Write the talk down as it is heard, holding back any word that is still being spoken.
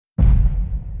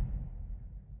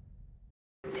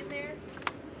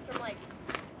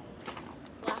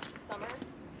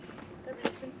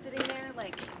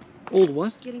Old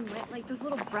what? Getting wet, like those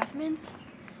little breath mints.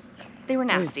 They were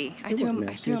nasty. Hey, I threw them I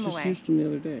away. just used them the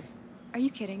other day. Are you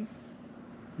kidding?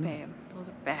 No. Babe, those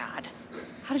are bad.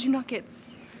 How did you not get...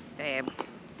 Babe,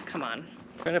 come on.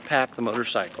 I'm trying to pack the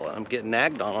motorcycle and I'm getting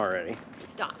nagged on already.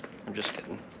 Stop. I'm just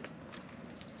kidding.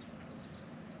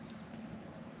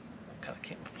 Kind of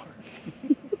came apart.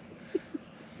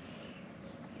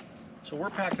 So we're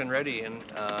packed and ready, and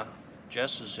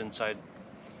Jess is inside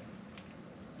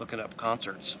looking up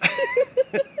concerts.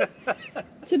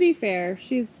 To be fair,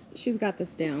 she's got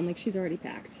this down. Like, she's already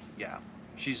packed. Yeah,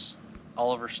 she's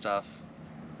all of her stuff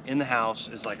in the house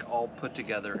is like all put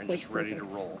together and like just ready to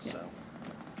perfect. roll. Yeah. So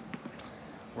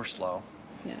we're slow.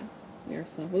 Yeah, we are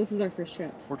slow. Well, this is our first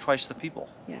trip. We're twice the people.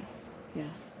 Yeah, yeah.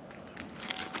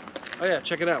 Oh yeah,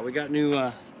 check it out. We got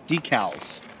new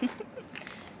decals.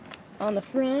 On the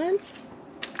front.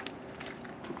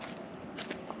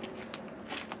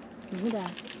 Look at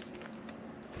that.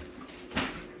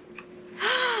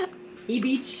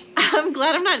 E-Beach. I'm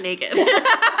glad I'm not naked.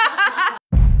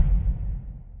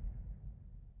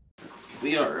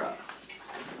 We are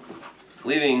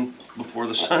leaving before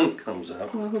the sun comes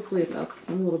up. Well, hopefully it's up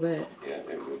a little bit. Yeah,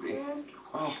 it will be.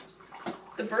 Oh,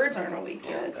 The birds aren't awake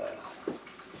and yet.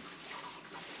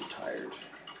 I'm tired.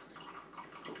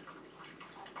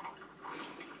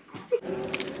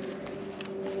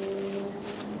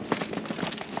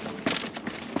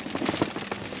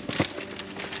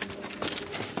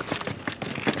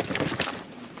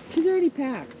 She's already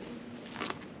packed.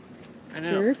 I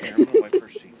know. Jerk. Here, I'm gonna wipe her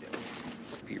seat down.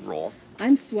 B-roll.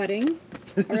 I'm sweating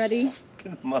already.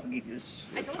 Fucking muggy as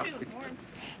I told you it was warm.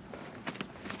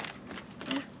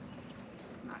 Just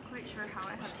not quite sure how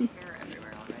I have hair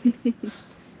everywhere already.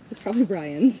 It's probably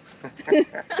Brian's.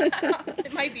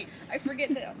 It might be. I forget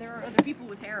that there are other people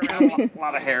with hair around me. A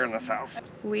lot of hair in this house.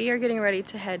 We are getting ready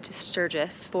to head to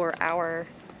Sturgis for our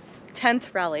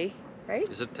 10th rally, right?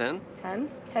 Is it 10? 10?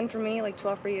 10 for me, like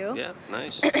 12 for you. Yeah,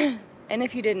 nice. And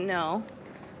if you didn't know,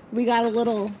 we got a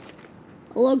little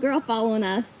girl following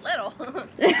us. Little. Little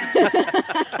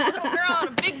girl and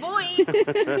a big boy.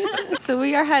 So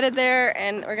we are headed there,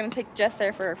 and we're gonna take Jess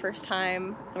there for her first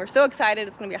time. We're so excited.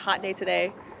 It's gonna be a hot day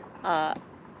today.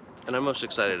 And I'm most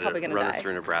excited to Probably gonna run her die.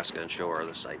 through Nebraska and show her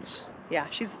the sights. Yeah,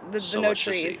 she's the So no much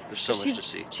to see. trees. There's so much to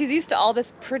see. She's used to all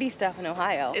this pretty stuff in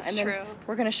Ohio. It's and then true.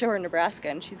 We're gonna show her Nebraska,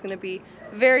 and she's gonna be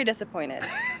very disappointed.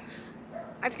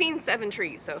 I've seen 7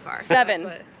 trees so far. Seven.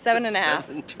 That's 7.5.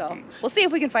 7 So trees. we'll see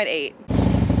if we can find 8.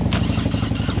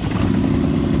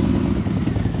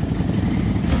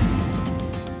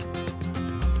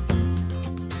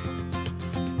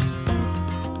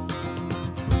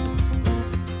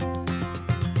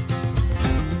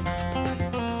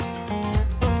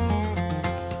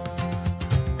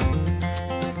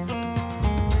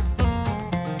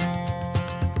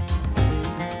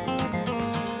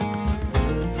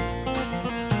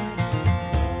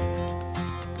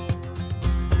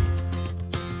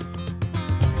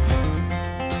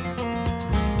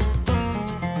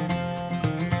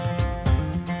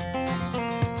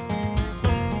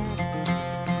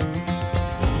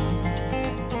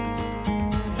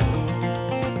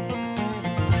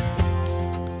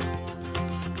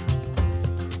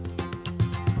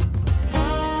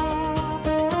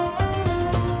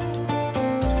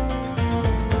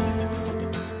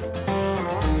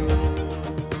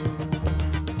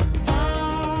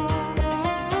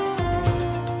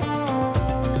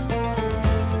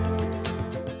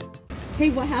 Hey,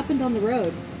 what happened on the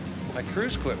road? My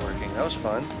cruise quit working. That was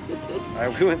fun.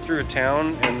 We went through a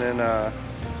town and then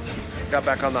got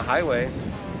back on the highway,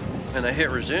 and I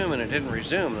hit resume and it didn't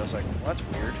resume. And I was like, well, that's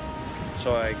weird.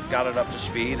 So I got it up to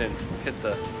speed and hit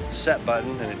the set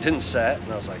button, and it didn't set.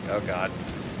 And I was like, oh God.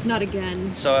 Not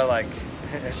again. So I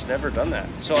it's never done that.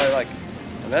 So I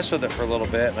messed with it for a little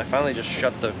bit, and I finally just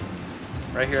shut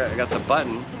right here, I got the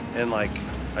button, and I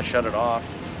shut it off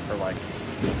for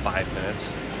 5 minutes.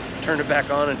 Turned it back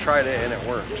on and tried it, and it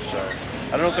worked. So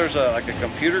I don't know if there's a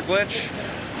computer glitch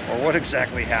or what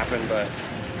exactly happened, but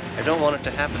I don't want it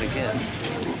to happen again.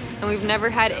 And we've never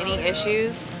had any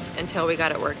issues until we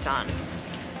got it worked on.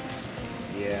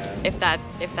 Yeah. If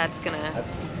that's gonna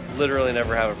I've literally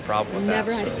never had a problem with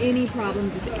Never that. had any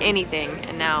problems with it. anything,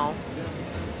 and now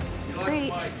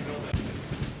great.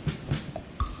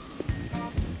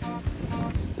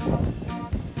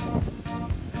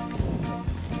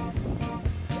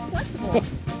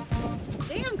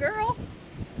 Damn, girl.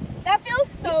 That feels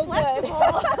so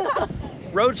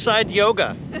good. Roadside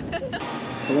yoga.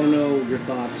 I want to know your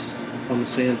thoughts on the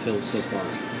sandhills so far.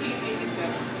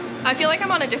 I feel like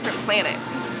I'm on a different planet.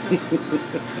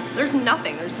 There's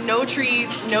nothing. There's no trees,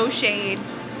 no shade,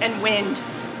 and wind.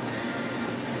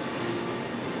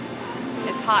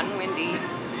 hot and windy.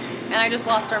 And I just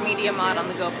lost our media mod on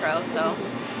the GoPro, so.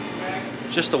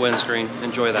 Just the windscreen.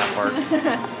 Enjoy that part.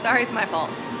 Sorry, it's my fault.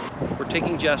 We're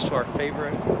taking Jess to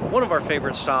one of our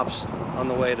favorite stops on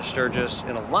the way to Sturgis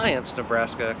in Alliance,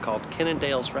 Nebraska, called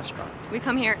Cannondale's Restaurant. We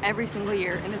come here every single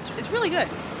year, and it's really good.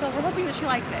 So we're hoping that she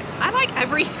likes it. I like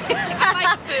everything. I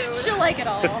like food. She'll like it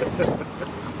all.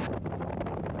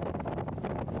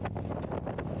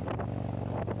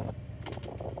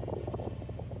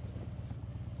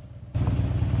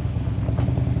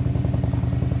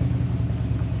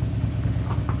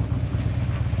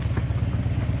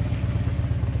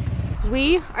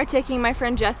 We are taking my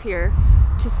friend Jess here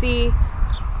to see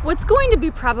what's going to be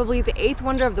probably the 8th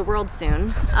wonder of the world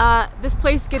soon. This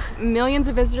place gets millions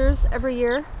of visitors every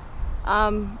year.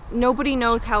 Nobody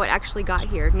knows how it actually got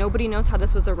here. Nobody knows how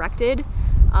this was erected.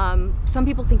 Some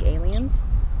people think aliens.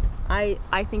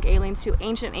 I think aliens too.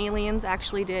 Ancient Aliens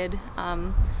actually did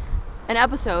an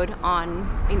episode on,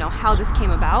 you know, how this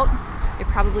came about. It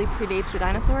probably predates the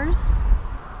dinosaurs.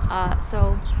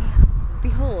 So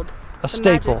behold, a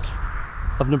staple magic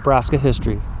of Nebraska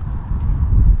history.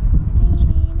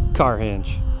 Car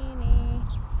hinge.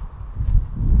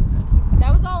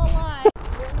 That was all a lie.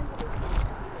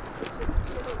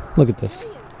 Look at this.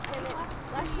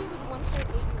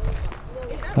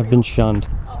 I've been shunned.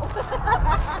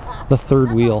 The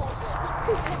third wheel.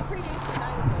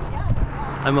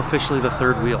 I'm officially the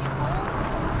third wheel.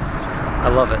 I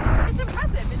love it. It's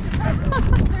impressive. It's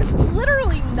impressive. There's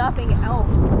literally nothing else.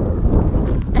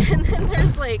 And then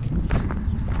there's like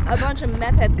a bunch of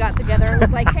meth heads got together and was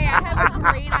like, hey, I have a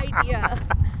great idea.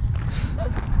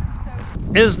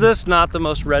 Is this not the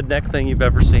most redneck thing you've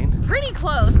ever seen? Pretty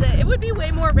close. It would be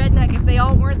way more redneck if they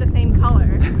all weren't the same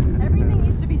color. Everything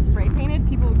used to be spray painted.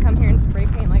 People would come here and spray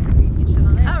paint like graffiti and shit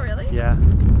on it. Oh, really? Yeah.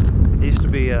 It used to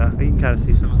be, you can kind of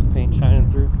see some of the paint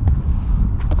shining through.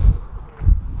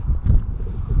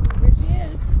 Here she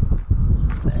is.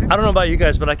 There. I don't know about you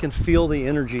guys, but I can feel the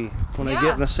energy when I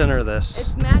get in the center of this.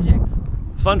 It's magic.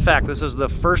 Fun fact, this is the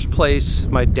first place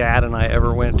my dad and I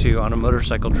ever went to on a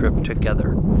motorcycle trip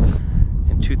together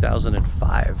in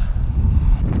 2005.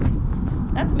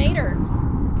 That's Mater.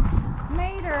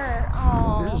 Mater.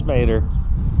 Oh. It is Mater.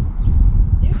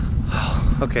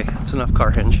 Okay, that's enough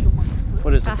car hinge.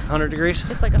 What is it, 100 degrees?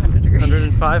 It's like 100 degrees.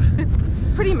 105? It's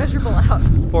pretty miserable out.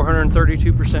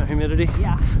 432% humidity?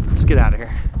 Yeah. Let's get out of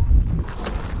here.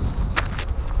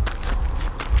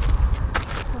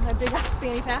 My big ass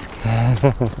fanny pack.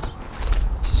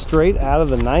 Straight out of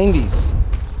the 90s.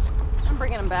 I'm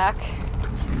bringing them back.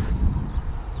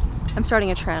 I'm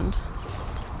starting a trend.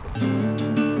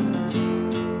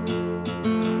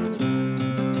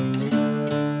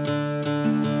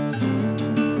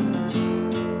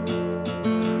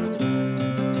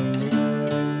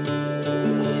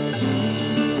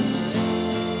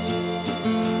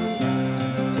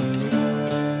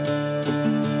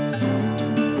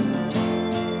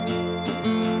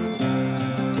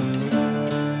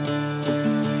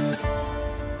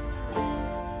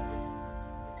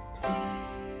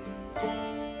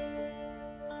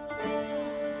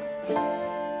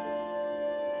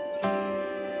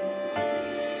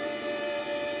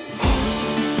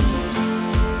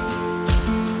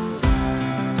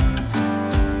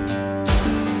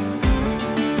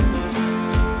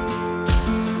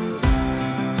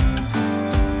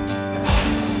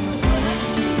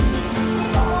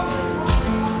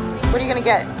 What are you gonna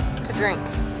get to drink?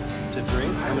 To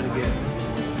drink, I'm gonna get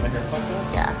my hair fucked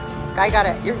up. Yeah, Guy got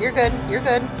it. You're good. You're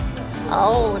good.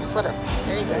 Oh, just let it.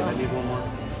 There you I go. need one more.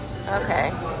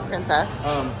 Okay, princess.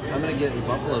 I'm gonna get the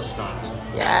buffalo stomped.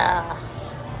 Yeah.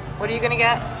 What are you gonna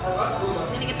get?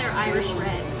 I'm gonna get their Irish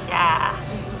red. Yeah.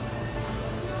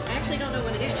 I actually don't know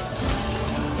what it is.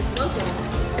 It's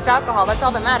local. It's alcohol. That's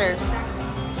all that matters.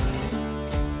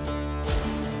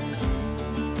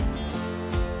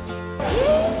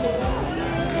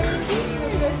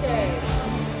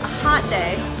 A hot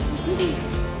day.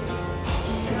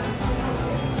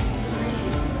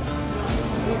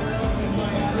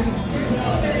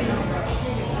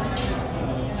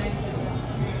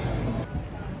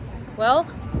 Well,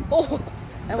 oh,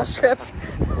 I almost tripped.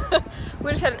 We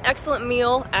just had an excellent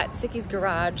meal at Sicky's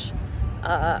Garage.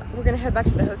 We're gonna head back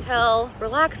to the hotel,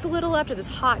 relax a little after this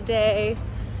hot day,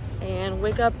 and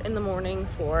wake up in the morning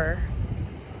for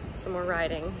some more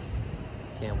riding.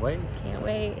 Can't wait. Can't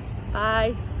wait.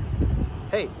 Bye.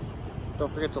 Hey,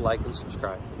 don't forget to like and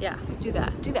subscribe. Yeah, do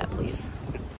that. Do that, please.